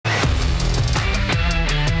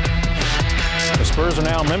Spurs are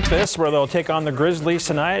now in Memphis, where they'll take on the Grizzlies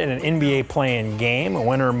tonight in an NBA play-in game. A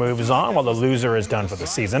winner moves on, while the loser is done for the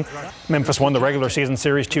season. Memphis won the regular season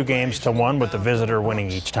series 2-1, with the visitor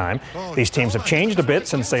winning each time. These teams have changed a bit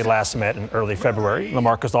since they last met in early February.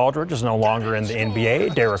 LaMarcus Aldridge is no longer in the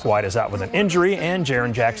NBA. Derek White is out with an injury, and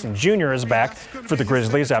Jaren Jackson Jr. is back for the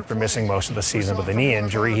Grizzlies after missing most of the season with a knee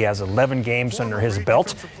injury. He has 11 games under his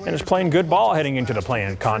belt and is playing good ball heading into the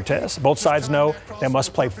play-in contest. Both sides know they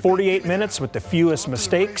must play 48 minutes with the fewest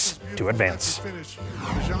mistakes to advance.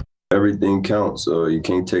 Everything counts. You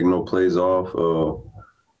can't take no plays off.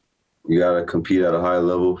 You got to compete at a high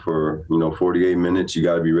level for, 48 minutes. You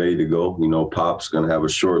got to be ready to go. Pop's going to have a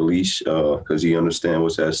short leash because he understands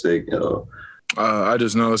what's at stake. I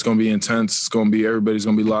just know it's going to be intense. It's going to be, everybody's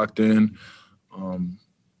going to be locked in.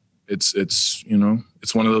 It's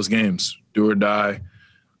one of those games, do or die,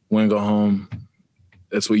 win, go home.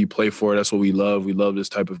 That's what you play for. That's what we love. We love this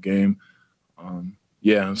type of game.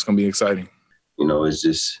 It's going to be exciting.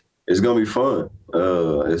 It's going to be fun.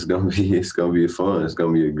 It's going to be fun. It's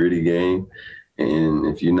going to be a gritty game. And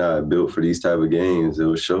if you're not built for these type of games, it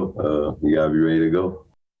will show. You got to be ready to go.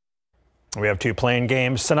 We have 2 play-in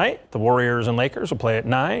games tonight. The Warriors and Lakers will play at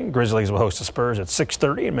 9. Grizzlies will host the Spurs at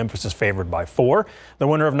 6:30, and Memphis is favored by 4. The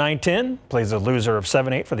winner of 9-10 plays the loser of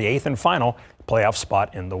 7-8 for the 8th and final playoff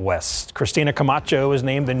spot in the West. Christina Camacho is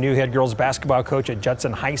named the new head girls basketball coach at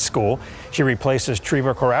Judson High School. She replaces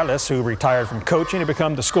Treva Corrales, who retired from coaching to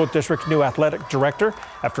become the school district's new athletic director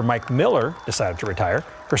after Mike Miller decided to retire.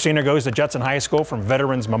 Christina goes to Judson High School from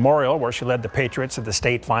Veterans Memorial, where she led the Patriots to the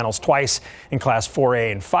state finals twice in Class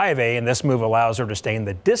 4A and 5A, and this move allows her to stay in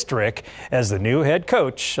the district as the new head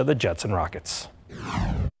coach of the Judson Rockets.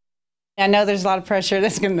 I know there's a lot of pressure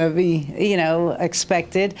that's going to be,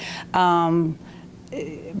 expected.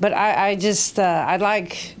 But I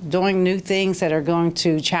like doing new things that are going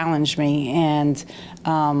to challenge me, and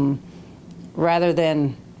rather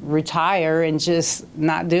than retire and just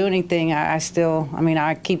not do anything, I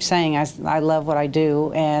keep saying I love what I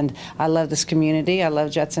do, and I love this community. I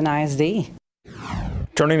love Judson ISD.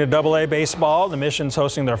 Turning to AA baseball, the Mission's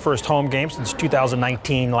hosting their first home game since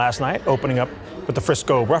 2019 last night, opening up with the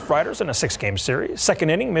Frisco Rough Riders in a 6-game series. Second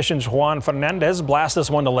inning, Mission's Juan Fernandez blasts this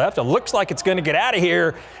one to left. It looks like it's going to get out of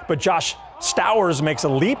here, but Josh Stowers makes a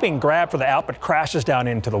leaping grab for the out, but crashes down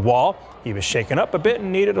into the wall. He was shaken up a bit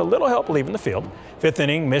and needed a little help leaving the field. 5th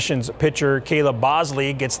inning, Mission's pitcher Caleb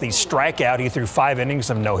Bosley gets the strikeout. He threw 5 innings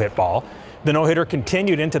of no-hit ball. The no-hitter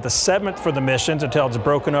continued into the 7th for the Missions until it's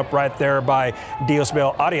broken up right there by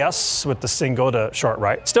Diosbel Arias with the single to short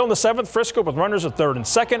right. Still in the 7th, Frisco with runners at 3rd and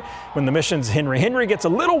 2nd when the Missions' Henry gets a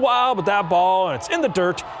little wild with that ball, and it's in the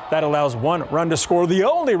dirt. That allows 1 run to score, the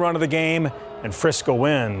only run of the game, and Frisco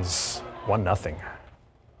wins 1-0.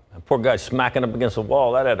 That poor guy smacking up against the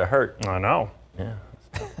wall. That had to hurt. I know. Yeah.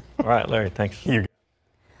 All right, Larry, thanks.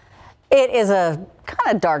 It is a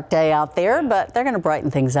kind of dark day out there, but they're going to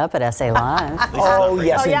brighten things up at SA Live.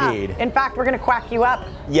 Yes, yeah. indeed. In fact, we're going to quack you up.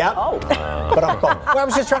 Yep. But well, I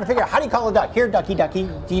was just trying to figure out, how do you call a duck? Here, ducky, ducky.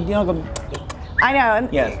 Do you know? I know.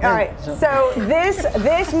 Yes. All right. So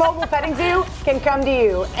this mobile petting zoo can come to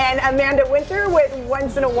you. And Amanda Winter with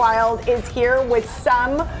Once in a Wild is here with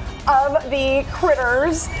some of the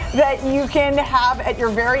critters that you can have at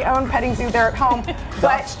your very own petting zoo there at home.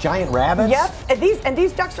 Ducks, giant rabbits. Yep. And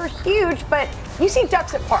these ducks are huge, but you see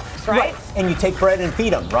ducks at parks, right? And you take bread and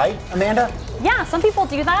feed them, right, Amanda? Yeah, some people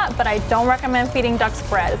do that, but I don't recommend feeding ducks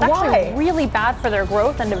bread. It's actually really bad for their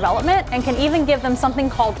growth and development, and can even give them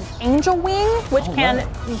something called angel wing, which can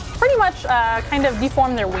pretty much kind of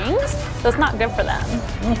deform their wings. So it's not good for them.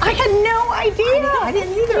 I had no idea. I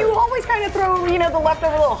didn't either. You always kind of throw, the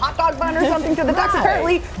leftover little hot dog bun or something to the ducks.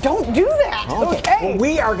 Apparently, don't do that. Okay. Well,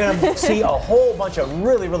 we are going to see a whole bunch of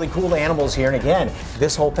really, really cool animals here. And again,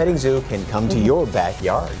 this whole petting zoo can come to your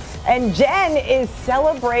backyard. And Jen is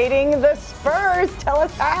celebrating the Spurs. Tell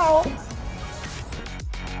us how.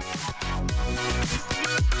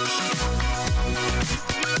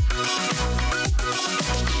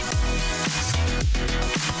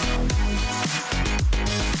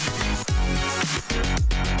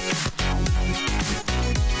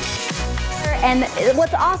 And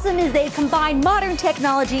what's awesome is they combine modern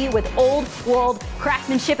technology with old world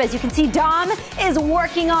craftsmanship. As you can see, Dom is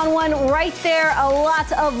working on one right there. A lot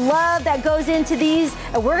of love that goes into these.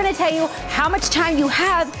 And we're going to tell you how much time you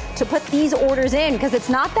have to put these orders in, because it's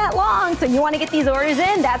not that long. So you want to get these orders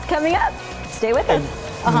in. That's coming up. Stay with us.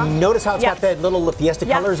 Notice how it's got that little Fiesta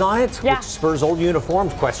colors on it, which Spurs old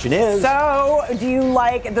uniforms. Question is, so do you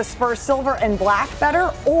like the Spurs silver and black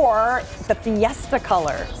better or the Fiesta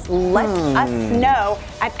colors? Let us know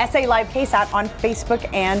at SA Live KSAT on Facebook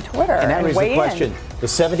and Twitter. And that raises the question. The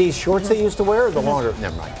 70s shorts they used to wear or the longer?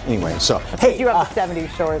 Never mind. Anyway, so hey, you have the 70s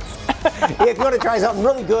shorts. If you want to try something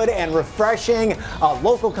really good and refreshing, a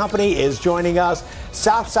local company is joining us,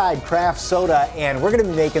 Southside Craft Soda, and we're going to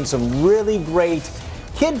be making some really great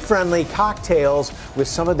kid-friendly cocktails with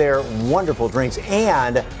some of their wonderful drinks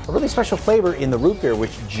and a really special flavor in the root beer,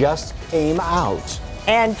 which just came out.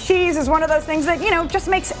 And cheese is one of those things that, you know, just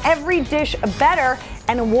makes every dish better.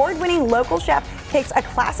 An award-winning local chef takes a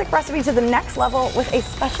classic recipe to the next level with a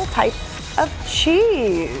special type of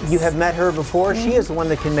cheese. You have met her before. She is the one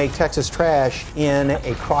that can make Texas trash in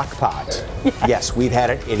a crock pot. Yes, we've had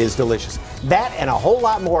it. It is delicious. That and a whole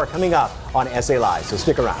lot more coming up on SA Live, so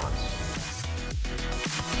stick around.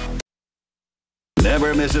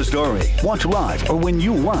 Never miss a story. Watch live or when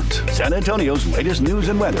you want. San Antonio's latest news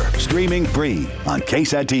and weather, streaming free on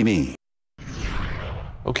KSAT TV.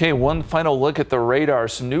 Okay, one final look at the radar.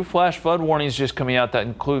 Some new flash flood warnings just coming out that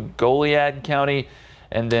include Goliad County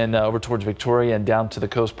and then over towards Victoria and down to the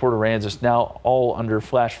coast, Port Aransas, now all under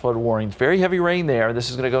flash flood warnings. Very heavy rain there.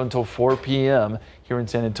 This is going to go until 4 p.m. Here in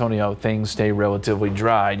San Antonio, things stay relatively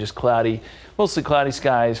dry, just cloudy, mostly cloudy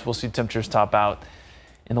skies. We'll see temperatures top out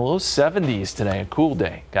in the low 70s today. A cool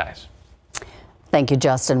day, guys. Thank you,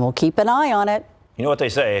 Justin. We'll keep an eye on it. You know what they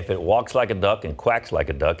say, if it walks like a duck and quacks like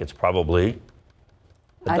a duck, it's probably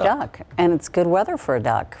a duck. And it's good weather for a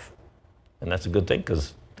duck. And that's a good thing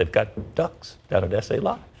because they've got ducks down at SA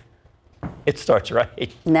Live. It starts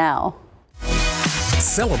right now.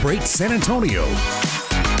 Celebrate San Antonio.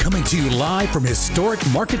 Coming to you live from historic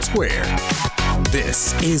Market Square.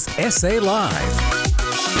 This is SA Live.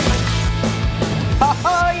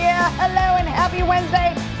 Oh yeah, hello and happy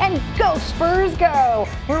Wednesday, and go Spurs go!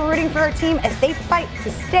 We're rooting for our team as they fight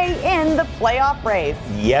to stay in the playoff race.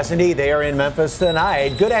 Yes, indeed, they are in Memphis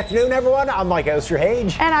tonight. Good afternoon, everyone. I'm Mike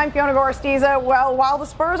Osterhage. And I'm Fiona Gorostiza. Well, while the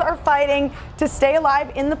Spurs are fighting to stay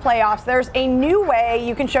alive in the playoffs, there's a new way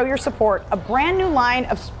you can show your support. A brand new line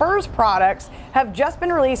of Spurs products have just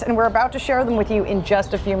been released, and we're about to share them with you in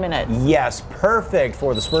just a few minutes. Yes, perfect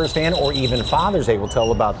for the Spurs fan or even Father's Day. We'll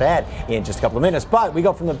tell about that in just a couple of minutes. But we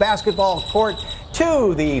go from the basketball court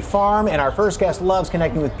to the farm, and our first guest loves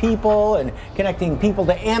connecting with people and connecting people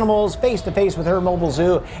to animals face to face with her mobile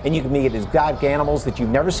zoo. And you can meet exotic animals that you've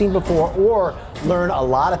never seen before or learn a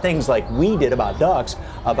lot of things like we did about ducks,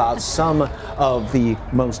 about some of the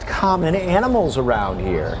most common animals around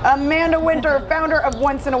here. Amanda Winter, founder of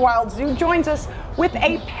Once in a Wild Zoo, joins us with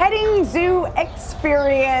a petting zoo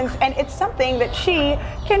experience, and it's something that she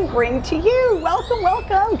can bring to you. Welcome,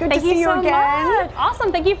 welcome. Good to see you again. Much.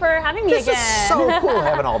 Awesome. Thank you for having me again. This is so cool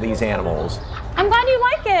having all these animals. I'm glad you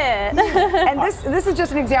like it. And this is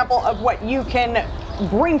just an example of what you can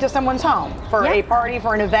bring to someone's home for a party,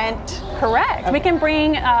 for an event. Correct. We can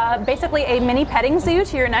bring basically a mini petting zoo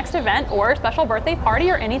to your next event or special birthday party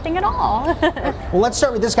or anything at all. Well, let's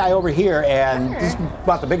start with this guy over here, and this is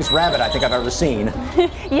about the biggest rabbit I think I've ever seen.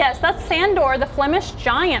 Yes, that's Sandor, the Flemish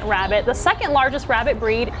giant rabbit, the second largest rabbit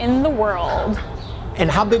breed in the world. And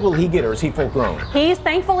how big will he get, or is he full grown? He's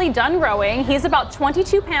thankfully done growing. He's about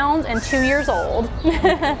 22 pounds and 2 years old.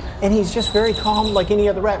 And he's just very calm like any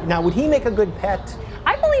other rabbit. Now, would he make a good pet?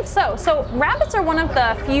 I believe so. So rabbits are one of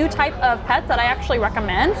the few type of pets that I actually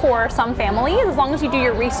recommend for some families, as long as you do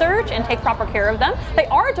your research and take proper care of them. They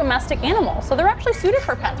are a domestic animal, so they're actually suited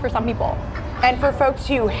for pets for some people. And for folks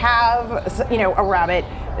who have, you know, a rabbit,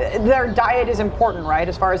 their diet is important, right?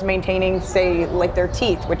 As far as maintaining, say, like their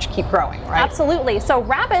teeth, which keep growing, right? Absolutely. So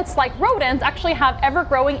rabbits, like rodents, actually have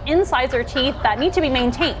ever-growing incisor teeth that need to be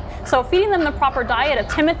maintained. So feeding them the proper diet of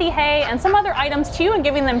Timothy hay and some other items too, and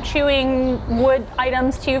giving them chewing wood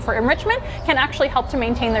items too for enrichment can actually help to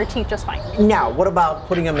maintain their teeth just fine. Now, what about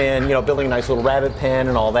putting them in, you know, building a nice little rabbit pen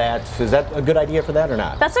and all that? Is that a good idea for that or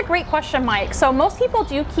not? That's a great question, Mike. So most people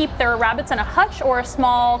do keep their rabbits in a hutch or a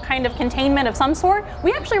small kind of containment of some sort.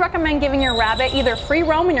 We actually recommend giving your rabbit either free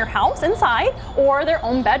roam in your house inside or their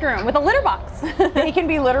own bedroom with a litter box. They can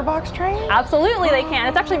be litter box trained? Absolutely they can.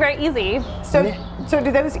 It's actually very easy. So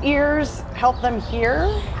do those ears help them hear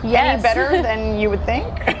any Yes. better than you would think?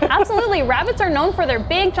 Absolutely. Rabbits are known for their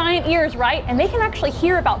big giant ears, right? And they can actually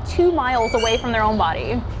hear about 2 miles away from their own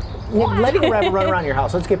body. letting a rabbit run around your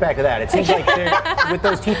house. Let's get back to that. It seems like with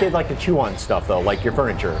those teeth, they'd like to chew on stuff, though, like your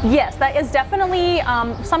furniture. Yes, that is definitely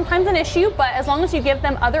sometimes an issue, but as long as you give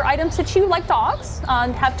them other items to chew, like dogs,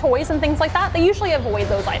 have toys and things like that, they usually avoid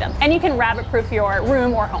those items. And you can rabbit-proof your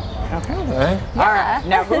room or home. Okay. All right.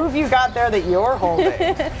 Now, who have you got there that you're holding?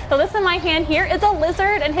 So this in my hand here is a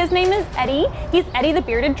lizard, and his name is Eddie. He's Eddie the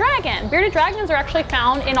bearded dragon. Bearded dragons are actually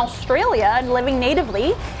found in Australia and living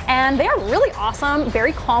natively, and they are really awesome,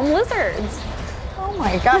 very calm lizards. Oh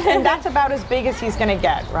my gosh, and that's about as big as he's going to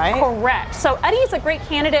get, right? Correct. So Eddie's a great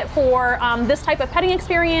candidate for this type of petting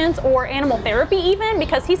experience or animal therapy even,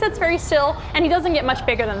 because he sits very still and he doesn't get much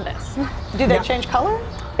bigger than this. Do they change color?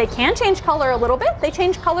 They can change color a little bit. They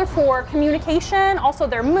change color for communication, also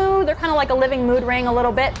their mood. They're kind of like a living mood ring a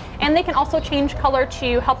little bit. And they can also change color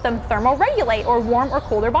to help them thermoregulate or warm or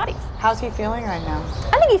cool their bodies. How's he feeling right now?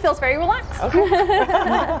 I think he feels very relaxed.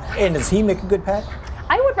 Okay. And does he make a good pet?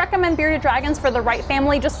 I would recommend bearded dragons for the right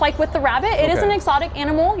family, just like with the rabbit. It is an exotic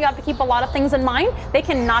animal. You have to keep a lot of things in mind. They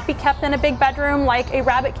cannot be kept in a big bedroom like a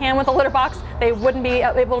rabbit can with a litter box. They wouldn't be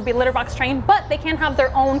able to be litter box trained, but they can have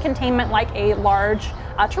their own containment like a large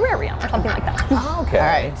terrarium or something like that. Okay. All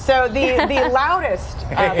right. So the loudest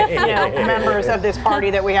members of this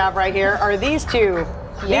party that we have right here are these two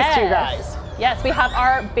guys. Yes, we have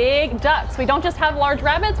our big ducks. We don't just have large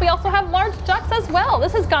rabbits, we also have large ducks as well.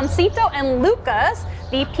 This is Gansito and Lucas,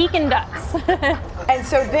 the Pekin ducks. And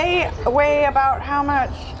so they weigh about how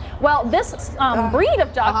much? Well, this breed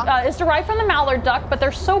of duck is derived from the mallard duck, but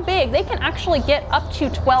they're so big, they can actually get up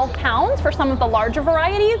to 12 pounds for some of the larger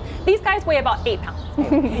varieties. These guys weigh about 8 pounds.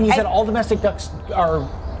 And you said all domestic ducks are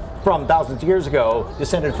from thousands of years ago,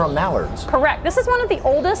 descended from mallards. Correct. This is one of the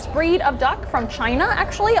oldest breed of duck from China,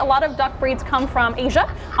 actually. A lot of duck breeds come from Asia.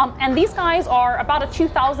 And these guys are about a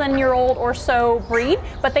 2,000-year-old or so breed,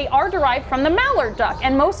 but they are derived from the mallard duck.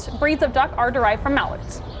 And most breeds of duck are derived from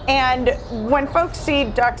mallards. And when folks see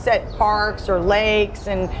ducks at parks or lakes,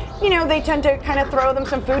 and they tend to kind of throw them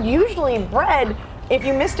some food, usually bread. If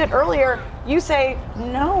you missed it earlier, you say,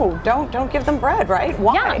 no, don't give them bread, right?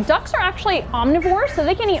 Why? Yeah, ducks are actually omnivores, so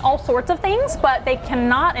they can eat all sorts of things, but they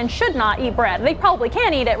cannot and should not eat bread. They probably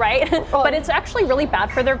can eat it, right? But it's actually really bad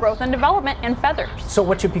for their growth and development and feathers. So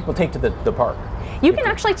what should people take to the park? You can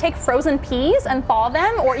actually take frozen peas and thaw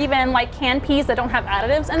them, or even like canned peas that don't have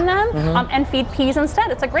additives in them, and feed peas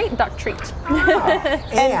instead. It's a great duck treat.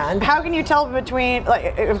 And how can you tell between,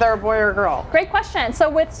 like, if they're a boy or a girl? Great question. So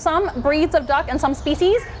with some breeds of duck and some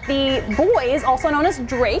species, the boys, also known as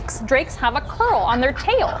drakes have a curl on their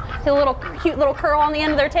tail. A little cute little curl on the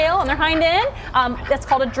end of their tail, on their hind end. That's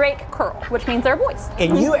called a drake curl, which means they're boys.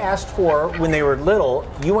 And you asked for, when they were little,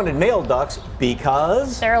 you wanted male ducks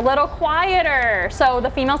because? They're a little quieter. So the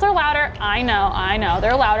females are louder. I know,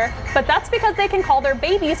 they're louder. But that's because they can call their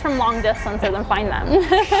babies from long distance and then find them.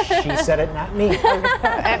 She said it, not me.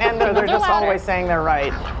 and they're just louder. always saying they're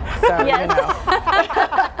right. So, yes.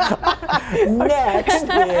 Next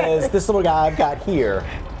is this little guy I've got here.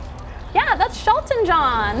 Yeah, that's Shelton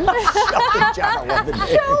John. Shelton John, I love the name.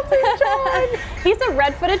 Shelton John. He's a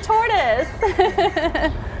red-footed tortoise.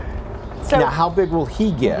 So, now, how big will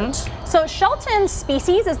he get? So Shelton's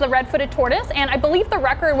species is the red-footed tortoise, and I believe the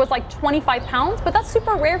record was like 25 pounds, but that's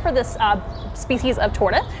super rare for this species of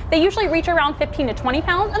tortoise. They usually reach around 15 to 20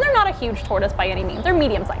 pounds, and they're not a huge tortoise by any means. They're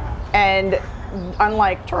medium-sized. And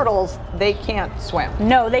unlike turtles, they can't swim.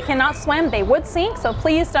 No, they cannot swim. They would sink, so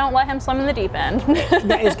please don't let him swim in the deep end.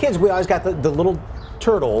 Now, as kids, we always got the little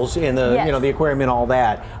turtles in the the aquarium and all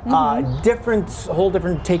that. Whole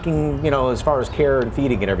different taking, as far as care and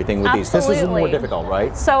feeding and everything with these. This is more difficult,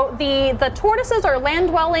 right? So the tortoises are land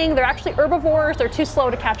dwelling. They're actually herbivores. They're too slow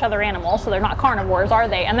to catch other animals, so they're not carnivores, are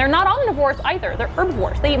they? And they're not omnivores either. They're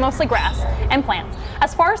herbivores. They eat mostly grass and plants.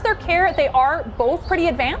 As far as their care, they are both pretty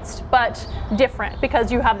advanced, but different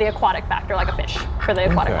because you have the aquatic factor, like a fish for the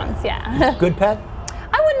aquatic ones. Yeah. Good pet?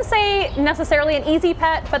 I wouldn't say necessarily an easy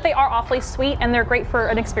pet, but they are awfully sweet and they're great for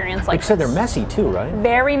an experience like you said, they're messy too, right?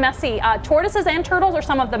 Very messy. Tortoises and turtles are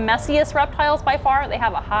some of the messiest reptiles by far. They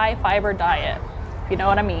have a high fiber diet, if you know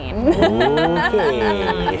what I mean.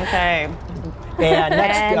 Okay. And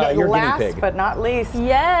next, your last guinea pig. but not least.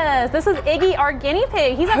 Yes, this is Iggy, our guinea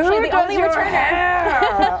pig. He's actually the only returner.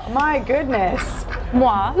 Hair? My goodness.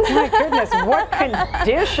 Moi. My goodness, what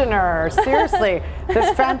conditioner. Seriously,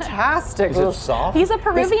 this fantastic. Is it soft? He's a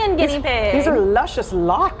Peruvian guinea pig. These are luscious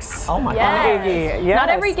locks. Oh my yes. God. Yes. Not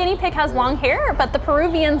every guinea pig has long hair, but the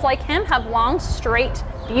Peruvians like him have long, straight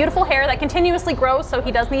beautiful hair that continuously grows, so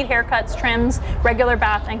he does need haircuts, trims, regular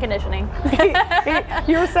bath, and conditioning.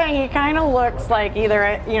 You were saying he kind of looks like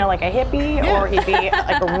either, you know, like a hippie, or he'd be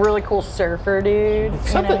like a really cool surfer dude.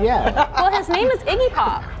 Something, yeah. Well, his name is Iggy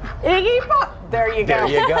Pop. Iggy Pop. There you go.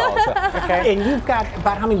 There you go. So, okay. And you've got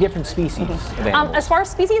about how many different species of animals? As far as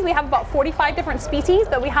species, we have about 45 different species,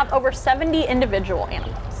 but we have over 70 individual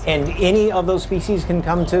animals. And any of those species can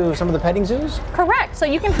come to some of the petting zoos? Correct. So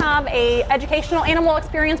you can have a educational animal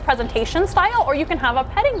experience presentation style, or you can have a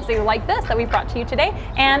petting zoo like this that we brought to you today,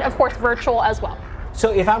 and of course virtual as well.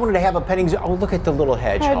 So if I wanted to have a petting zoo, oh, look at the little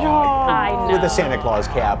hedgehog I know. with the Santa Claus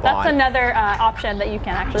cap on. That's another option that you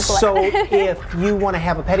can actually select. So if you want to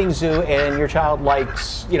have a petting zoo and your child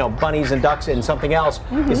likes, you know, bunnies and ducks and something else,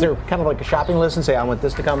 is there kind of like a shopping list and say, I want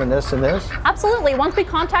this to come and this and this? Absolutely. Once we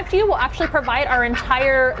contact you, we'll actually provide our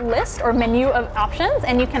entire list or menu of options,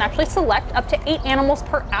 and you can actually select up to 8 animals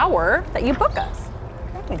per hour that you book us.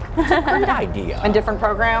 That's a great idea. And different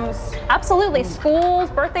programs? Absolutely. Schools,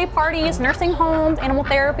 birthday parties, nursing homes, animal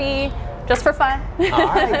therapy, just for fun. All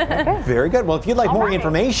right. Okay. Very good. Well, if you'd like more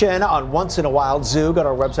information on Once in a Wild Zoo, go to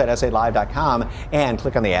our website, SALive.com, and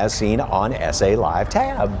click on the As Seen on SA Live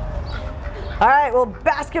tab. All right, well,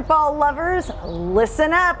 basketball lovers,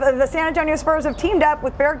 listen up. The San Antonio Spurs have teamed up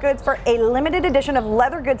with Bear Goods for a limited edition of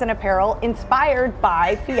leather goods and apparel inspired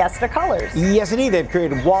by Fiesta colors. Yes, indeed. They've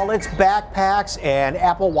created wallets, backpacks, and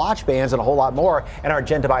Apple Watch bands, and a whole lot more. And our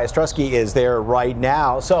Jen Tobias Trusky is there right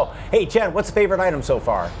now. So, hey, Jen, what's the favorite item so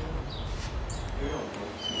far?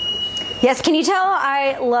 Yes, can you tell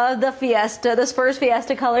I love the Fiesta, the Spurs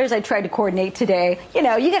Fiesta colors? I tried to coordinate today. You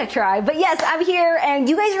know, you gotta try. But yes, I'm here, and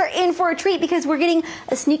you guys are in for a treat because we're getting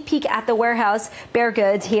a sneak peek at the warehouse, Bear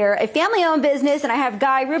Goods here, a family-owned business, and I have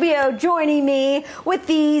Guy Rubio joining me with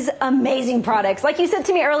these amazing products. Like you said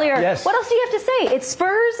to me earlier, yes. What else do you have to say? It's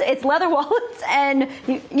Spurs, it's leather wallets, and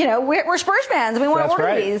you know, we're Spurs fans, and we want to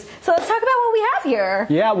order these. So let's talk about what we have here.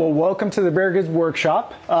 Yeah, well, welcome to the Bear Goods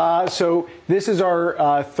Workshop. So this is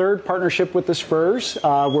our third partnership with the Spurs,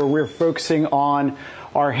 where we're focusing on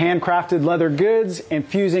our handcrafted leather goods and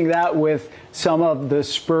fusing that with some of the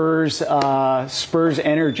Spurs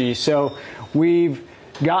energy. So we've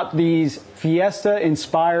got these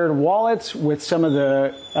Fiesta-inspired wallets with some of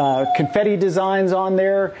the confetti designs on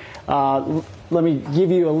there. Let me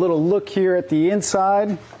give you a little look here at the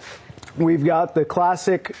inside. We've got the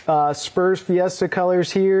classic Spurs Fiesta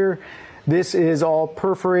colors here. This is all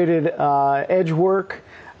perforated edge work.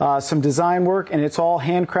 Some design work, and it's all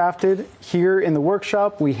handcrafted here in the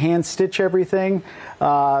workshop. We hand stitch everything,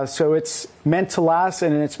 so it's meant to last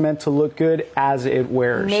and it's meant to look good as it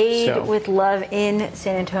wears. Made with love in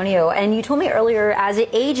San Antonio. And you told me earlier, as it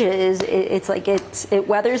ages, it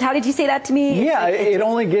weathers. How did you say that to me? Yeah, it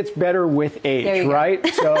only gets better with age, right?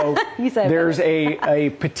 So there's a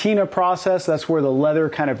patina process. That's where the leather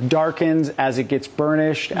kind of darkens as it gets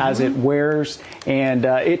burnished, as it wears, and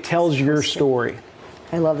it tells your story.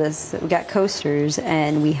 I love this. We got coasters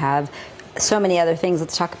and we have so many other things.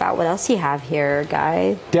 Let's talk about what else you have here,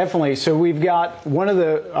 Guy. Definitely. So we've got one of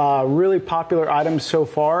the really popular items so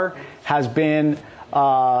far has been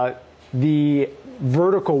the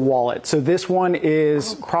vertical wallet. So this one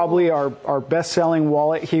is probably our best-selling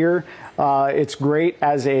wallet here. It's great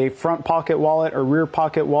as a front pocket wallet or rear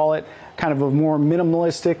pocket wallet, kind of a more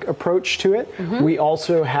minimalistic approach to it. We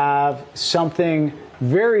also have something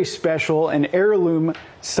very special, an heirloom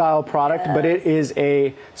style product, but it is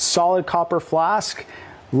a solid copper flask,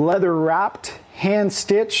 leather wrapped, hand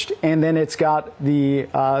stitched, and then it's got the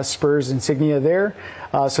Spurs insignia there.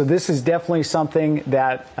 So this is definitely something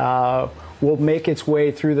that will make its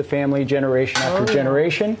way through the family generation after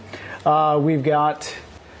generation. We've got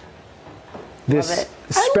this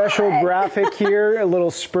special graphic here, a little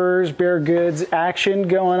Spurs Bear Goods action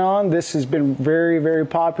going on. This has been very, very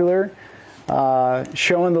popular.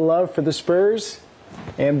 Showing the love for the Spurs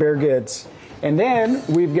and Bear Goods. And then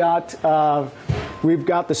we've got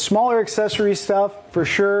the smaller accessory stuff for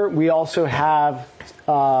sure. We also have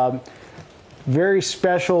very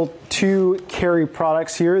special 2 carry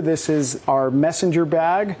products here. This is our messenger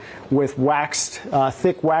bag with waxed,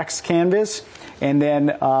 thick waxed canvas, and then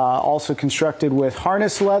also constructed with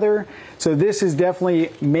harness leather. So this is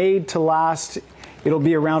definitely made to last. It'll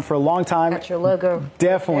be around for a long time. Got your logo.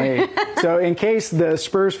 Definitely. So in case the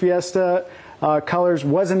Spurs Fiesta colors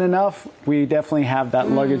wasn't enough, we definitely have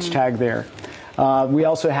that luggage tag there. We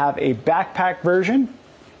also have a backpack version.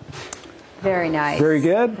 Very nice. Very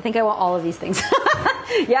good. I think I want all of these things.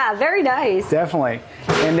 Yeah, very nice. Definitely.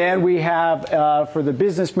 And then we have, for the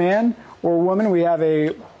businessman or woman, we have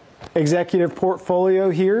a executive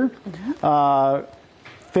portfolio here.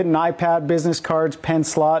 fit an iPad, business cards, pen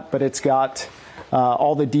slot, but it's got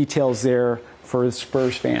all the details there for the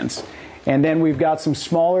Spurs fans. And then we've got some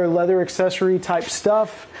smaller leather accessory type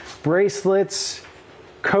stuff, bracelets,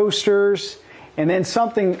 coasters, and then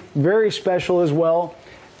something very special as well.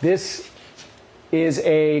 This is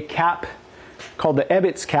a cap called the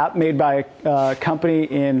Ebbets cap, made by a company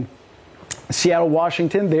in Seattle,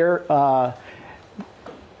 Washington. They're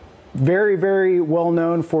very, very well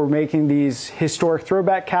known for making these historic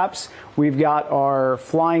throwback caps. We've got our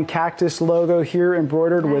flying cactus logo here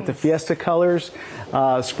embroidered with the Fiesta colors,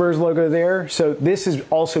 Spurs logo there. So this has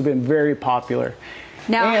also been very popular.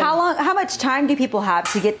 Now, how much time do people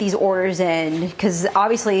have to get these orders in? Because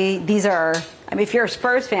obviously these are, I mean, if you're a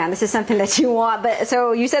Spurs fan, this is something that you want. But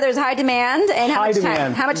so you said there's high demand, and how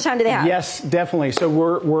much time do they have? Yes, definitely. So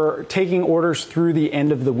we're taking orders through the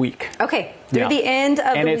end of the week. Okay, through the end of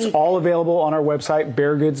the week. And it's all available on our website,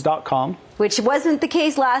 beargoods.com. Which wasn't the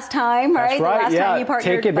case last time, right? That's right. The last time you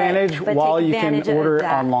partnered, take advantage but while take you advantage can order of it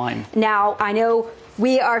that. online. Now, I know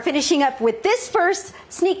we are finishing up with this first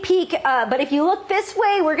sneak peek, but if you look this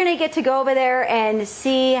way, we're going to get to go over there and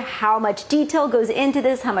see how much detail goes into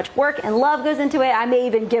this, how much work and love goes into it. I may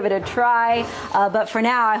even give it a try, but for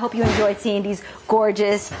now, I hope you enjoyed seeing these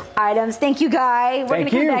gorgeous items. Thank you, Guy. We're going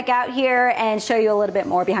to come back out here and show you a little bit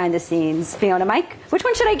more behind the scenes. Fiona, Mike, which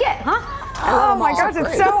one should I get, huh? Oh my gosh,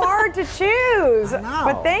 it's so hard to choose.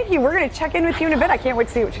 But thank you. We're going to check in with you in a bit. I can't wait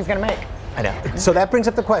to see what she's going to make. I know. So that brings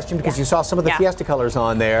up the question, because you saw some of the Fiesta colors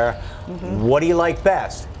on there. What do you like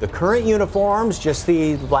best? The current uniforms, just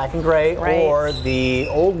the black and gray, or the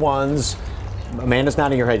old ones? Amanda's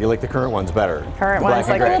nodding her head. You like the current ones better. Current ones,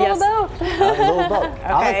 like a little both. A little both. Okay.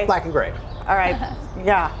 I like black and gray. All right.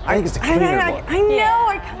 Yeah. I think it's a cleaner look. I know.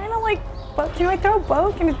 I kind of like both. Can I throw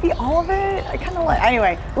both? Can it be all of it? I kind of like.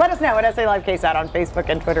 Anyway, let us know at SA Live KSAT on Facebook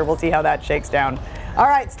and Twitter. We'll see how that shakes down. All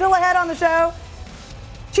right. Still ahead on the show.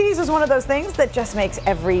 Cheese is one of those things that just makes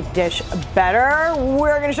every dish better.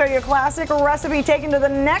 We're going to show you a classic recipe taken to the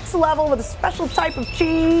next level with a special type of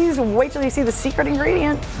cheese. Wait till you see the secret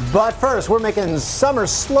ingredient. But first, we're making summer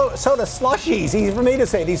soda slushies. Easy for me to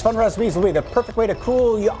say. These fun recipes will be the perfect way to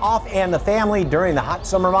cool you off and the family during the hot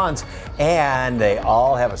summer months. And they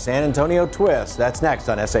all have a San Antonio twist. That's next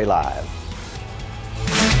on SA Live.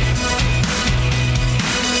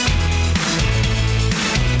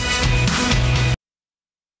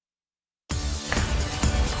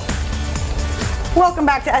 Welcome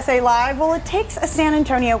back to SA Live. Well, it takes a San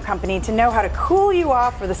Antonio company to know how to cool you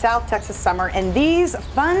off for the South Texas summer, and these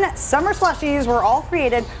fun summer slushies were all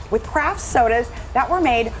created with craft sodas that were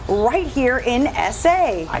made right here in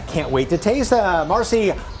SA. I can't wait to taste Marcy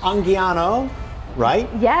Anguiano, right?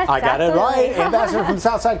 Yes, I got it right. absolutely. Ambassador from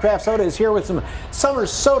Southside Craft Soda is here with some summer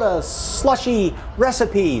soda slushy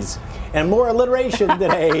recipes and more alliteration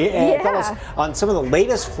today. And tell us on some of the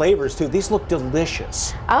latest flavors too. These look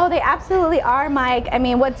delicious. Oh, they absolutely are, Mike. I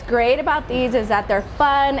mean, what's great about these is that they're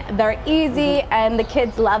fun, they're easy, and the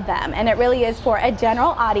kids love them. And it really is for a general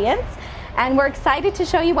audience. And we're excited to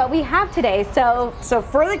show you what we have today. So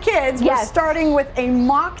for the kids, we're starting with a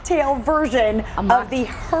mocktail version of the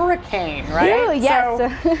Hurricane, right? Ooh, yes.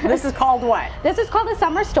 So this is called what? This is called the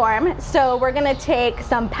Summer Storm. So we're gonna take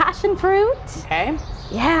some passion fruit. Okay.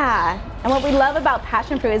 Yeah. And what we love about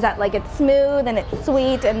passion fruit is that like it's smooth and it's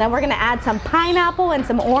sweet, and then we're gonna add some pineapple and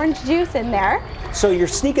some orange juice in there. So you're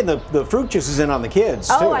sneaking the fruit juices in on the kids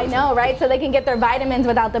too. Oh, I know, right? So they can get their vitamins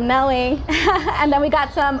without them knowing. And then we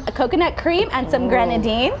got some coconut cream and some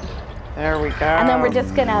grenadine. There we go. And then we're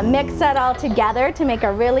just gonna mix that all together to make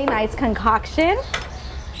a really nice concoction.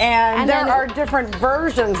 And there are different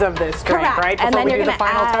versions of this drink, correct. right? And then you're do the gonna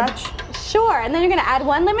final add, touch? Sure, and then you're gonna add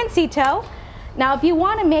 1 limoncito. Now, if you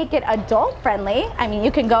want to make it adult friendly, I mean,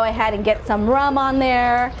 you can go ahead and get some rum on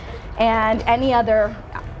there and any other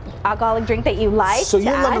alcoholic drink that you like. So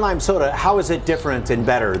your lemon lime soda, how is it different and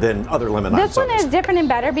better than other lemon lime This one sodas? is different and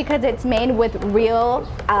better because it's made with real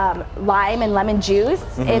lime and lemon juice.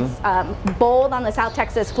 It's bold on the South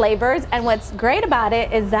Texas flavors, and what's great about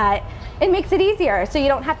it is that it makes it easier. So you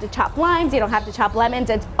don't have to chop limes, you don't have to chop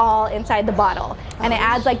lemons, it's all inside the bottle. And it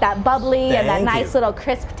adds like that bubbly and that nice little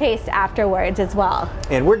crisp taste afterwards as well.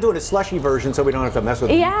 And we're doing a slushy version so we don't have to mess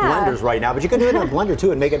with blenders right now, but you can do it in a blender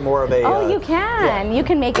too and make it more of a... Oh, you can. You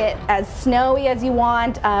can make it as snowy as you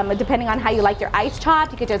want, depending on how you like your ice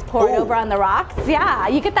chopped. You could just pour it over on the rocks. Yeah,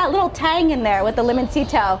 you get that little tang in there with the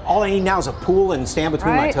limoncito. All I need now is a pool and stand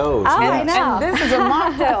between my toes. Oh, I know. And this is a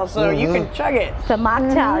mocktail, so you can chug it. It's a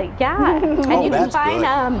mocktail, yeah. Yeah, and you can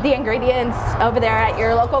find the ingredients over there at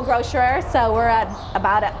your local grocer. So we're at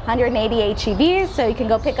about 180 HEBs, so you can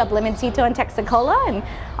go pick up Limoncito and Texacola and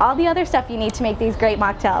all the other stuff you need to make these great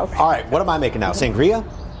mocktails. All right, what am I making now? Sangria?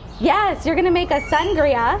 Yes, you're gonna make a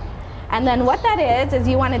sangria, and then what that is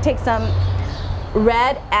you want to take some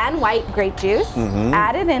red and white grape juice,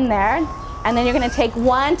 add it in there, and then you're gonna take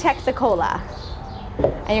 1 Texacola.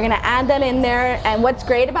 And you're gonna add that in there, and what's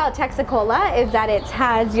great about Texacola is that it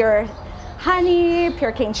has your honey,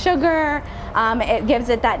 pure cane sugar. It gives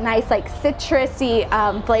it that nice like citrusy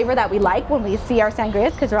flavor that we like when we see our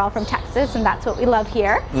sangrias, because we're all from Texas and that's what we love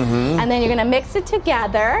here. And then you're gonna mix it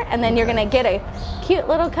together, and then you're gonna get a cute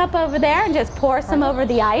little cup over there and just pour some over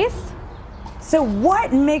the ice. So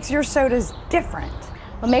what makes your sodas different?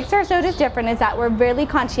 What makes our sodas different is that we're really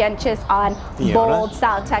conscientious on bold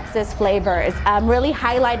South Texas flavors, really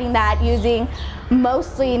highlighting that using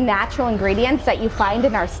mostly natural ingredients that you find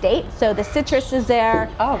in our state. So the citrus is there.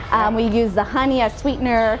 We use the honey as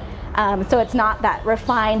sweetener. So it's not that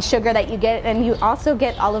refined sugar that you get, and you also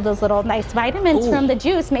get all of those little nice vitamins from the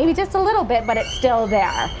juice, maybe just a little bit, but it's still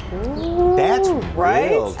there. That's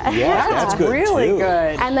right? Yes, that's good really too.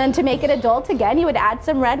 good. And then to make it adult again, you would add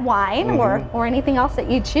some red wine or anything else that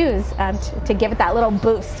you choose to give it that little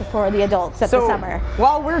boost for the adults at the summer.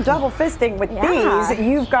 While we're double fisting with these,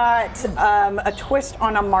 you've got a twist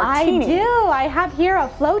on a martini. I do. I have here a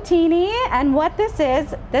floatini, and what this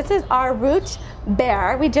is our root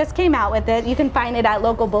beer. We just came out with it. You can find it at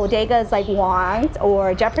local bodegas like Wong's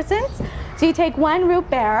or Jefferson's. So you take 1 root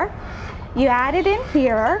beer, you add it in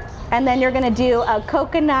here, and then you're gonna do a a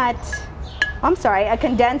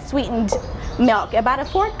condensed sweetened milk, about a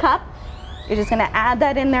 1/4 cup. You're just gonna add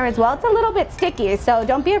that in there as well. It's a little bit sticky, so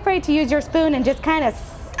don't be afraid to use your spoon and just kind of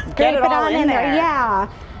scrape it on in there. Yeah.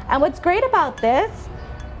 And what's great about this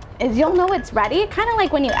is you'll know it's ready, kind of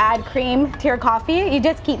like when you add cream to your coffee. You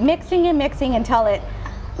just keep mixing and mixing until it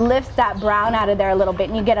lifts that brown out of there a little bit,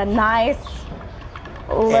 and you get a nice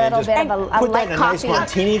little bit of a put light that in a coffee. nice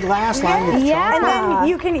martini glass lined with chocolate. And then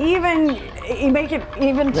you can even make it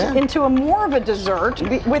into a more of a dessert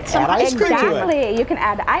with some ice cream. Exactly. You can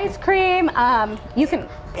add ice cream. You can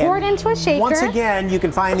pour it into a shaker. Once again, you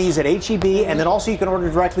can find these at HEB, and then also you can order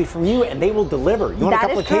directly from you, and they will deliver. You want a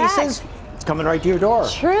couple of cases? It's coming right to your door.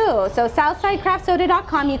 True. So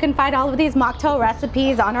SouthsideCraftSoda.com, you can find all of these mocktail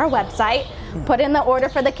recipes on our website. Put in the order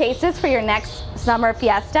for the cases for your next summer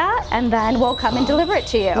fiesta, and then we'll come and deliver it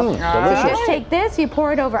to you. So you just take this, you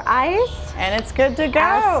pour it over ice, and it's good to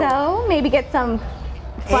go. So maybe get some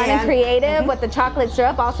fun and creative with the chocolate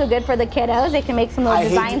syrup. Also good for the kiddos. They can make some little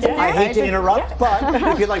designs in there. I hate to interrupt, but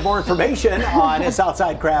if you'd like more information on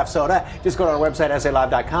Southside Craft Soda, just go to our website,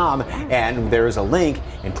 SALive.com, and there is a link,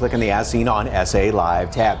 and click on the As Seen on SA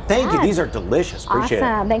Live tab. Thank you. These are delicious. Appreciate it.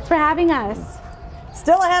 Awesome. Thanks for having us.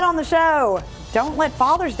 Still ahead on the show, don't let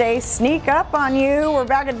Father's Day sneak up on you. We're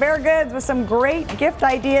back at Bear Goods with some great gift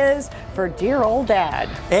ideas for dear old dad.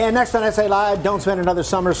 And next on SA Live, don't spend another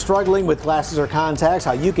summer struggling with glasses or contacts.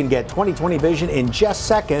 How you can get 20/20 vision in just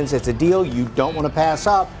seconds. It's a deal you don't want to pass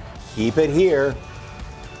up. Keep it here.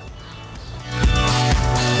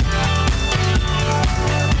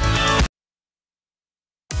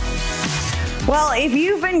 Well, if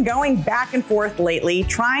you've been going back and forth lately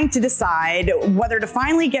trying to decide whether to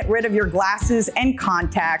finally get rid of your glasses and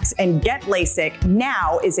contacts and get LASIK,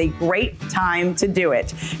 now is a great time to do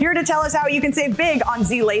it. Here to tell us how you can save big on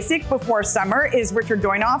Z LASIK before summer is Richard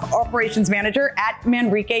Doinoff, Operations Manager at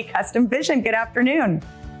Manrique Custom Vision. Good afternoon.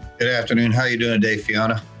 Good afternoon. How are you doing today,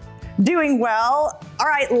 Fiona? Doing well. All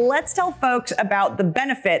right, let's tell folks about the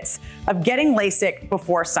benefits of getting LASIK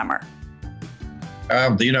before summer.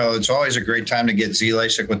 It's always a great time to get Z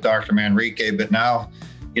LASIK with Dr. Manrique, but now,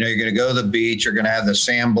 you're going to go to the beach, you're going to have the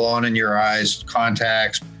sand blowing in your eyes,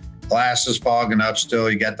 contacts, glasses fogging up still,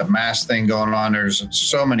 you got the mask thing going on. There's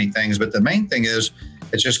so many things, but the main thing is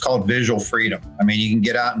it's just called visual freedom. I mean, you can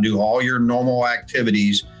get out and do all your normal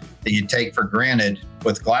activities that you take for granted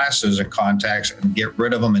with glasses and contacts and get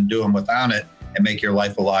rid of them and do them without it and make your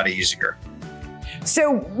life a lot easier.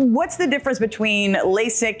 So what's the difference between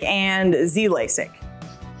LASIK and Z LASIK?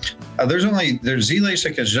 There's Z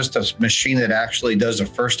LASIK is just a machine that actually does the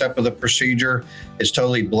first step of the procedure. It's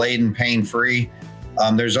totally blade and pain free.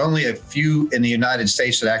 There's only a few in the United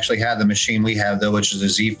States that actually have the machine we have, though, which is a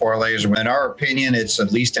Z4 laser. In our opinion, it's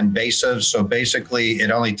at least invasive. So basically,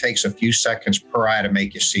 it only takes a few seconds per eye to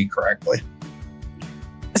make you see correctly.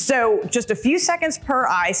 So just a few seconds per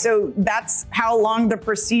eye. So that's how long the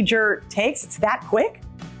procedure takes? It's that quick?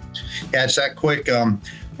 Yeah, it's that quick.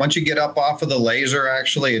 once you get up off of the laser,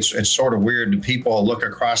 actually, it's sort of weird. People look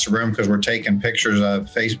across the room because we're taking pictures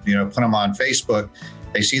of put them on Facebook.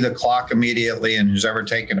 They see the clock immediately, and who's ever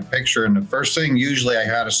taken a picture. And the first thing usually I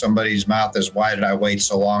had of somebody's mouth is, why did I wait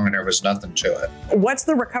so long? And there was nothing to it. What's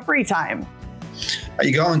the recovery time?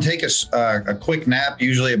 You go and take a quick nap,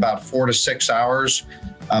 usually about 4 to 6 hours.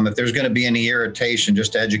 If there's going to be any irritation,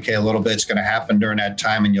 just to educate a little bit, it's going to happen during that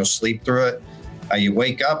time, and you'll sleep through it. You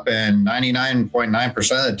wake up, and 99.9% of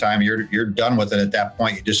the time, you're done with it at that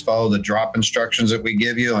point. You just follow the drop instructions that we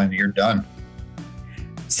give you, and you're done.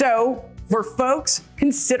 So, for folks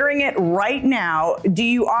considering it right now, do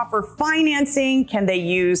you offer financing? Can they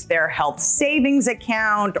use their health savings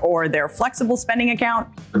account or their flexible spending account?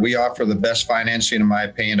 We offer the best financing, in my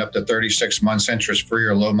opinion, up to 36 months interest-free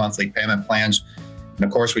or low monthly payment plans. And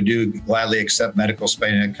of course, we do gladly accept medical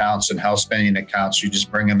spending accounts and health spending accounts. You just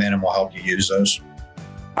bring them in and we'll help you use those.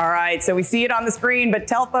 All right, so we see it on the screen, but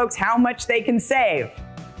tell folks how much they can save.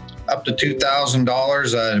 Up to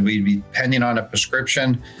 $2,000, we'd be depending on a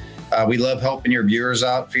prescription. We love helping your viewers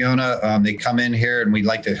out, Fiona. They come in here and we'd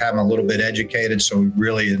like to have them a little bit educated, so we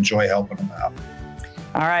really enjoy helping them out.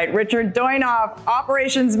 All right, Richard Doinoff,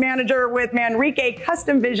 Operations Manager with Manrique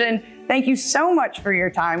Custom Vision. Thank you so much for your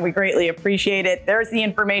time. We greatly appreciate it. There's the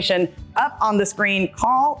information up on the screen.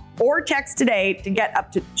 Call or text today to get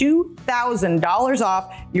up to $2,000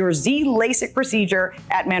 off your Z LASIK procedure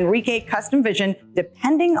at Manrique Custom Vision,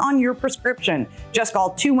 depending on your prescription. Just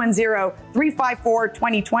call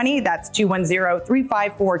 210-354-2020. That's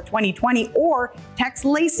 210-354-2020, or text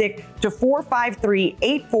LASIK to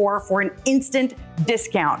 45384 for an instant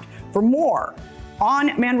discount. For more on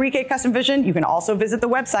Manrique Custom Vision, you can also visit the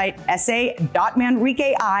website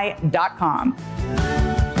sa.manriquei.com.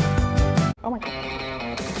 Oh my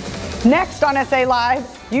God. Next on SA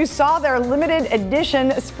Live, you saw their limited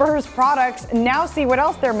edition Spurs products. Now see what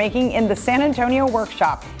else they're making in the San Antonio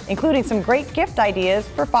workshop, including some great gift ideas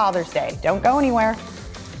for Father's Day. Don't go anywhere.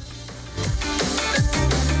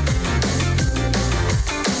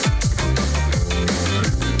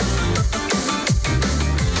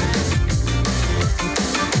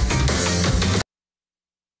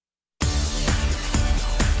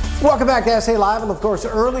 Welcome back to SA Live. And of course,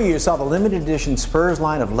 earlier you saw the limited edition Spurs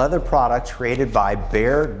line of leather products created by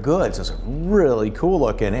Bear Goods. It's really cool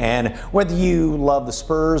looking. And whether you love the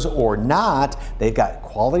Spurs or not, they've got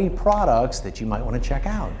quality products that you might want to check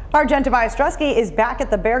out. Our Jen Tobias Strusky is back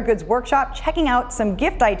at the Bear Goods workshop checking out some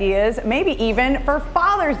gift ideas, maybe even for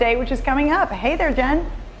Father's Day, which is coming up. Hey there, Jen.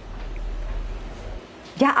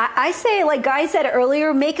 Yeah, I say, like Guy said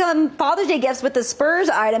earlier, make Father's Day gifts with the Spurs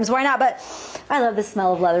items. Why not? But I love the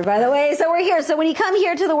smell of leather, by the way. So we're here. So when you come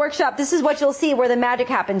here to the workshop, this is what you'll see where the magic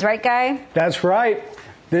happens, right, Guy? That's right.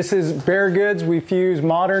 This is Bear Goods. We fuse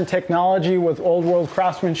modern technology with old world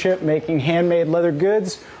craftsmanship, making handmade leather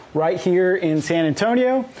goods right here in San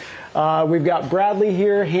Antonio. We've got Bradley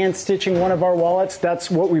here hand stitching one of our wallets.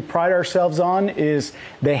 That's what we pride ourselves on, is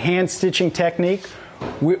the hand stitching technique.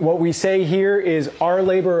 What we say here is our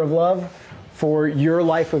labor of love for your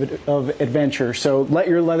life of adventure. So let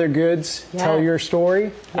your leather goods tell your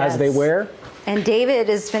story as they wear. And David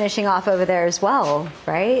is finishing off over there as well,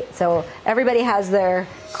 right? So everybody has their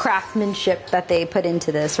craftsmanship that they put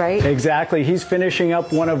into this, right? Exactly. He's finishing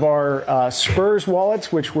up one of our Spurs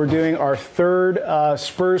wallets, which we're doing our third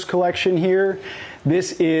Spurs collection here.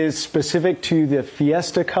 This is specific to the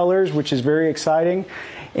Fiesta colors, which is very exciting.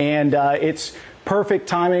 And it's perfect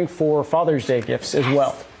timing for Father's Day gifts as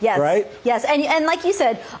well. Yes. Right? Yes. And like you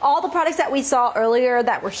said, all the products that we saw earlier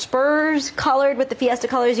that were Spurs colored with the Fiesta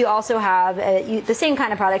colors, you also have the same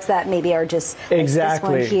kind of products that maybe are just like this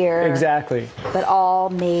one here. Exactly. But all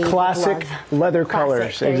made classic leather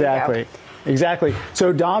colors. There exactly. Exactly.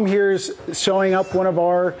 So Dom here's showing up one of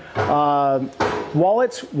our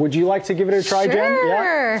wallets. Would you like to give it a try, Jen?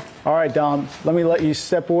 Yeah. All right, Dom. Let me let you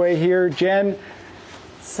step away here, Jen.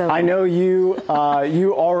 So I know you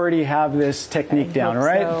you already have this technique down,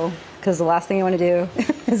 right? Because the last thing you want to do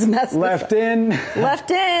is mess left in,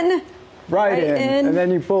 left in, right in, and then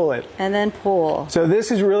you pull it, and then pull. So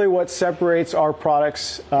this is really what separates our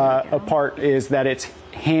products apart, is that it's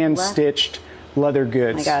hand stitched leather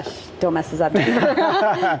goods. Oh my gosh, don't mess this up.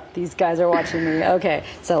 These guys are watching me. Okay,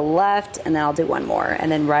 so left, and then I'll do one more, and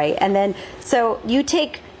then right, and then so you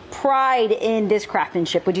take pride in this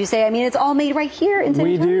craftsmanship, would you say? I mean, it's all made right here in San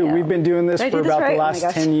Antonio. We do. We've been doing this for about the last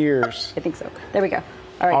 10 years. I think so. There we go.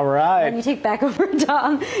 All right. And you take back over,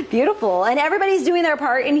 Tom. Beautiful. And everybody's doing their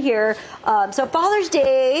part in here. So Father's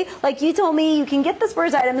Day, like you told me, you can get the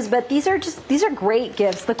Spurs items, but these are great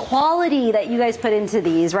gifts. The quality that you guys put into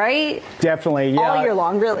these, right? Definitely, yeah. All year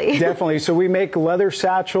long, really. Definitely. So we make leather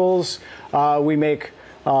satchels. We make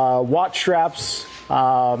watch straps.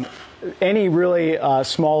 Any really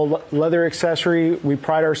small leather accessory. We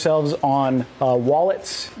pride ourselves on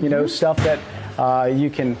wallets, stuff that you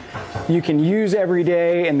can use every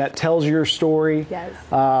day and that tells your story. Yes.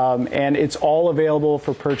 And it's all available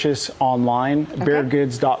for purchase online,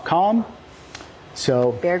 beargoods.com.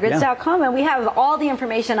 So beargoods.com, and we have all the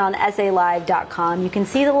information on SALive.com. You can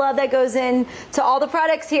see the love that goes in to all the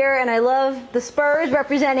products here, and I love the Spurs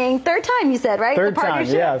representing third time, you said, right? Third time,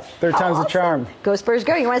 yeah. Third time's the charm. Go Spurs,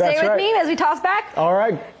 go. You want to say it with me as we toss back? All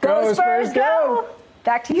right. Go Spurs, go.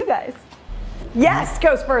 Back to you guys. Yes,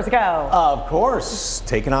 go Spurs, go. Of course,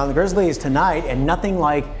 taking on the Grizzlies tonight, and nothing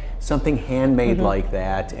like something handmade like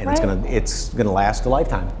that, and it's gonna last a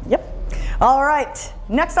lifetime. Yep. All right,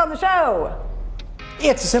 next on the show.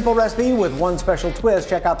 It's a simple recipe with one special twist.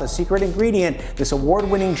 Check out the secret ingredient this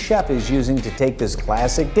award-winning chef is using to take this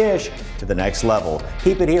classic dish to the next level.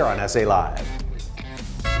 Keep it here on SA Live.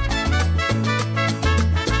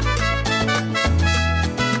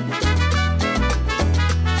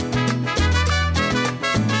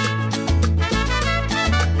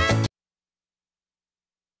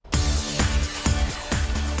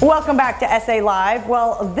 Welcome back to SA Live.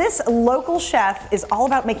 Well, this local chef is all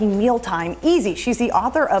about making mealtime easy. She's the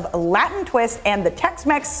author of Latin Twist and the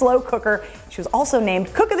Tex-Mex Slow Cooker. She was also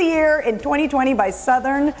named Cook of the Year in 2020 by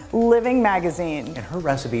Southern Living Magazine. And her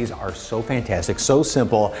recipes are so fantastic, so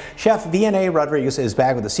simple. Chef Vianney Rodriguez is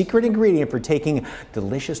back with a secret ingredient for taking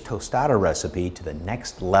delicious tostada recipe to the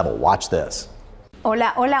next level. Watch this.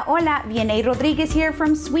 Hola, hola, hola. Vianney Rodriguez here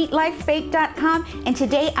from SweetLifeBake.com, and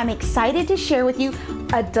today I'm excited to share with you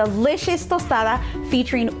a delicious tostada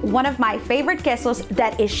featuring one of my favorite quesos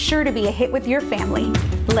that is sure to be a hit with your family.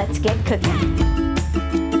 Let's get cooking.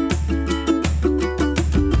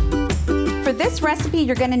 For this recipe,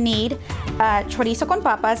 you're gonna need chorizo con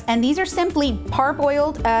papas, and these are simply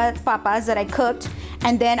parboiled papas that I cooked,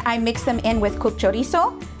 and then I mixed them in with cooked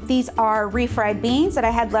chorizo. These are refried beans that I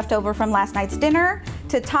had left over from last night's dinner.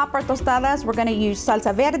 To top our tostadas, we're gonna use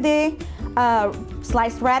salsa verde,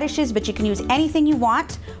 sliced radishes, but you can use anything you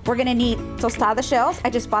want. We're gonna need tostada shells. I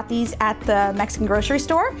just bought these at the Mexican grocery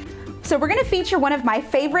store. So we're gonna feature one of my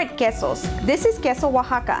favorite quesos. This is queso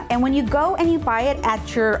Oaxaca, and when you go and you buy it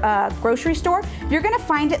at your grocery store, you're gonna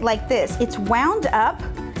find it like this. It's wound up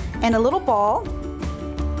in a little ball,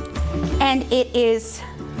 and it is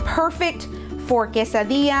perfect for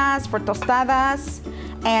quesadillas, for tostadas,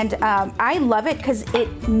 and I love it because it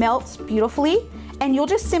melts beautifully, and you'll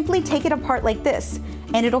just simply take it apart like this,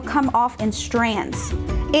 and it'll come off in strands.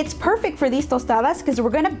 It's perfect for these tostadas because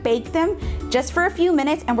we're gonna bake them just for a few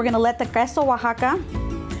minutes, and we're gonna let the queso Oaxaca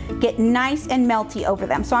get nice and melty over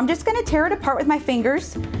them. So I'm just gonna tear it apart with my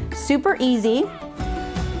fingers, super easy.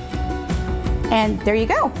 And there you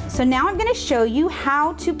go. So now I'm gonna show you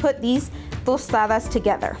how to put these tostadas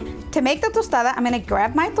together. To make the tostada, I'm gonna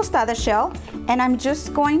grab my tostada shell, and I'm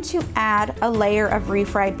just going to add a layer of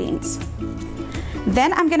refried beans.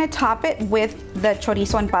 Then I'm gonna top it with the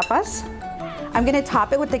chorizo and papas. I'm gonna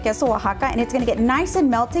top it with the queso Oaxaca, and it's gonna get nice and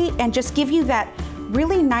melty and just give you that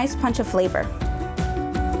really nice punch of flavor.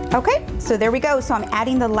 Okay, so there we go. So I'm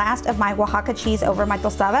adding the last of my Oaxaca cheese over my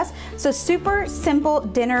tostadas. So super simple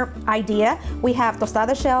dinner idea. We have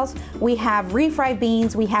tostada shells, we have refried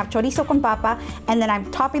beans, we have chorizo con papa, and then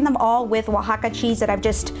I'm topping them all with Oaxaca cheese that I've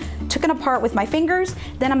just taken apart with my fingers.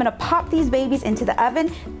 Then I'm gonna pop these babies into the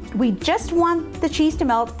oven. We just want the cheese to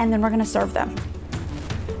melt, and then we're gonna serve them.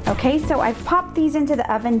 Okay, so I've popped these into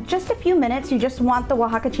the oven just a few minutes. You just want the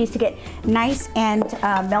Oaxaca cheese to get nice and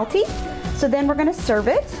melty. So then we're gonna serve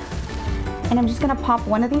it. And I'm just gonna pop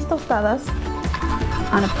one of these tostadas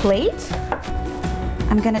on a plate.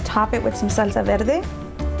 I'm gonna top it with some salsa verde.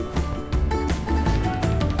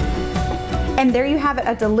 And there you have it,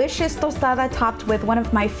 a delicious tostada topped with one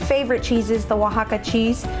of my favorite cheeses, the Oaxaca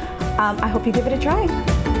cheese. I hope you give it a try.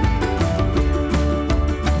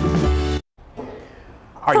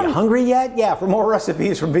 Are you hungry yet? Yeah, for more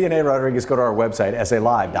recipes from Vianney Rodriguez, go to our website,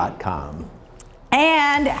 SALive.com.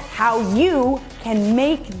 And how you can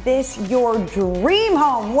make this your dream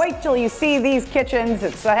home. Wait till you see these kitchens.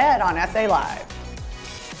 It's ahead on SA Live.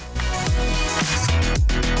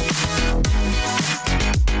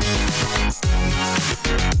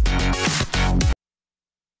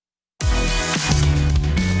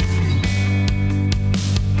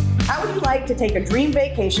 How would you like like to take a dream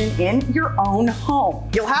vacation in your own home?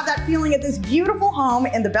 You'll have that feeling at this beautiful home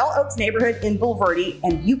in the Bell Oaks neighborhood in Bulverde,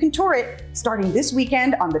 and you can tour it starting this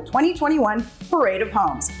weekend on the 2021 Parade of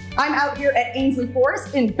Homes. I'm out here at Ainsley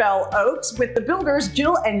Forest in Bell Oaks with the builders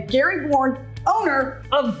Jill and Gary Bourne, owner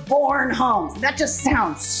of Bourne Homes. That just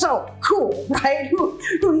sounds so cool, right?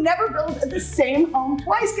 Who never build the same home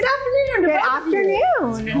twice. Good afternoon.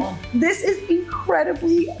 Good afternoon. This is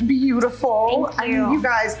incredibly beautiful. Thank you. I mean, you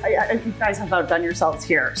guys have outdone yourselves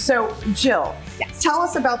here. So, Jill, tell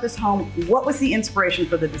us about this home. What was the inspiration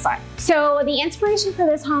for the design? So the inspiration for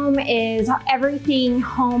this home is everything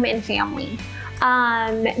home and family.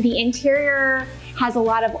 The interior has a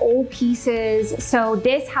lot of old pieces. So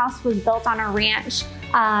this house was built on a ranch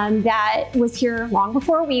that was here long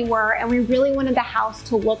before we were, and we really wanted the house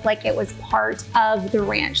to look like it was part of the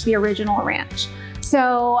ranch, the original ranch.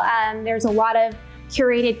 So there's a lot of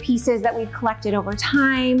curated pieces that we've collected over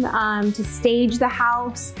time to stage the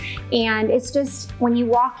house. And it's just, when you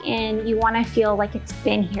walk in, you want to feel like it's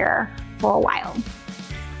been here for a while.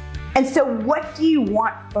 And so what do you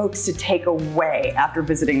want folks to take away after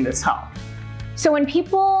visiting this home? So when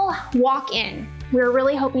people walk in, we're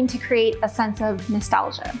really hoping to create a sense of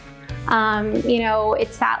nostalgia. You know,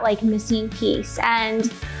 it's that like missing piece. And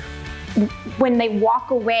when they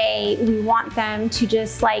walk away, we want them to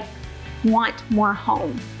just like want more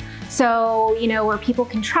home. So, you know, where people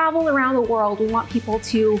can travel around the world, we want people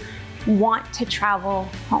to want to travel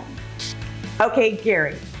home. Okay,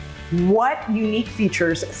 Gary, what unique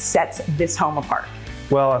features sets this home apart?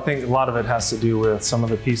 Well, I think a lot of it has to do with some of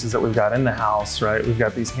the pieces that we've got in the house, right? We've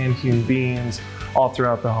got these hand-hewn beams all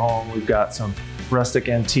throughout the home. We've got some rustic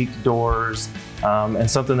antique doors,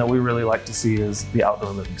 and something that we really like to see is the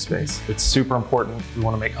outdoor living space. It's super important. We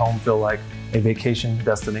want to make home feel like a vacation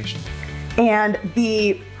destination. And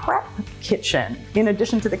the prep kitchen, in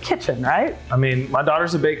addition to the kitchen, right? I mean, my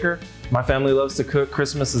daughter's a baker. My family loves to cook.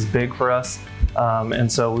 Christmas is big for us.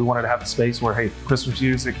 And so we wanted to have a space where, hey, Christmas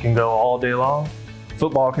music can go all day long.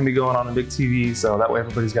 Football can be going on a big TV, so that way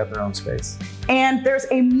everybody's got their own space. And there's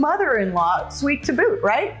a mother-in-law suite to boot,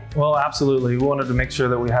 right? Well, absolutely. We wanted to make sure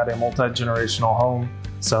that we had a multi-generational home.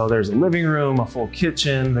 So there's a living room, a full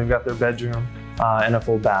kitchen, they've got their bedroom, and a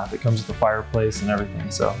full bath. It comes with a fireplace and everything.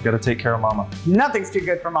 So got to take care of mama. Nothing's too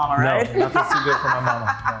good for mama, right? No, nothing's too good for my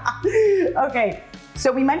mama. No. Okay,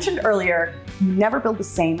 so we mentioned earlier, you never build the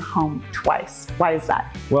same home twice. Why is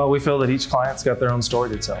that? Well, we feel that each client's got their own story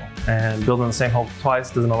to tell, and building the same home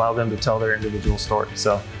twice doesn't allow them to tell their individual story.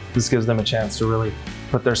 So this gives them a chance to really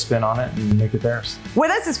put their spin on it and make it theirs.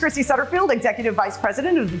 With us is Christy Sutterfield, Executive Vice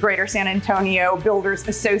President of the Greater San Antonio Builders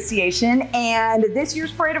Association. And this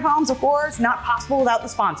year's Parade of Homes, of course, not possible without the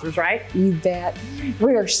sponsors, right? You bet.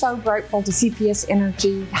 We are so grateful to CPS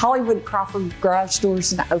Energy, Hollywood Crawford Garage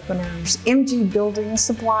Doors and Openers, MG Building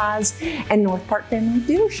Supplies, and North Park Family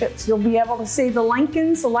Dealerships. You'll be able to see the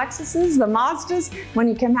Lincolns, the Lexuses, the Mazdas when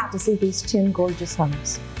you come out to see these 10 gorgeous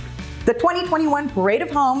homes. The 2021 Parade of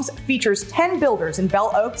Homes features 10 builders in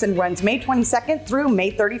Bell Oaks and runs May 22nd through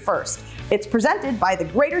May 31st. It's presented by the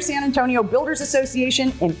Greater San Antonio Builders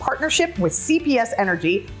Association in partnership with CPS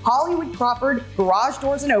Energy, Hollywood Crawford Garage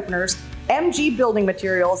Doors and Openers, MG Building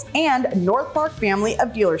Materials, and North Park Family of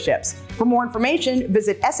Dealerships. For more information,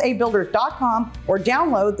 visit sabuilders.com or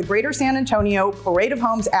download the Greater San Antonio Parade of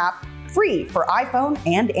Homes app, free for iPhone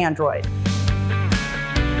and Android.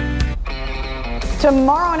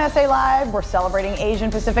 Tomorrow on SA Live, we're celebrating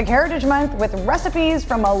Asian Pacific Heritage Month with recipes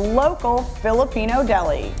from a local Filipino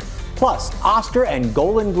deli. Plus, Oscar and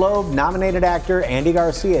Golden Globe nominated actor Andy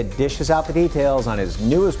Garcia dishes out the details on his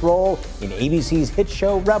newest role in ABC's hit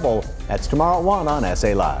show Rebel. That's tomorrow at 1 on SA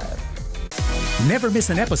Live. Never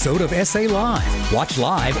miss an episode of SA Live. Watch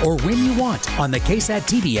live or when you want on the KSAT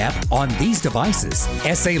TV app on these devices.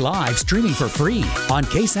 SA Live streaming for free on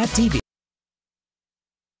KSAT TV.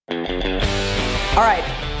 All right,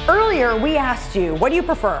 earlier we asked you, what do you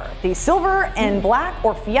prefer, the silver and black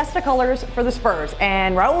or Fiesta colors for the Spurs?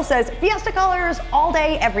 And Raul says Fiesta colors all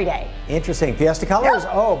day, every day. Interesting. Fiesta colors?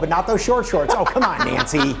 Yep. Oh, but not those short shorts. Oh, come on,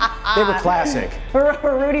 Nancy. They were classic.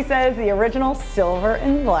 Rudy says the original silver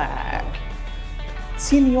and black.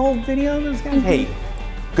 Seen the old video of those guys? Hey,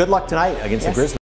 good luck tonight against the Grizzlies.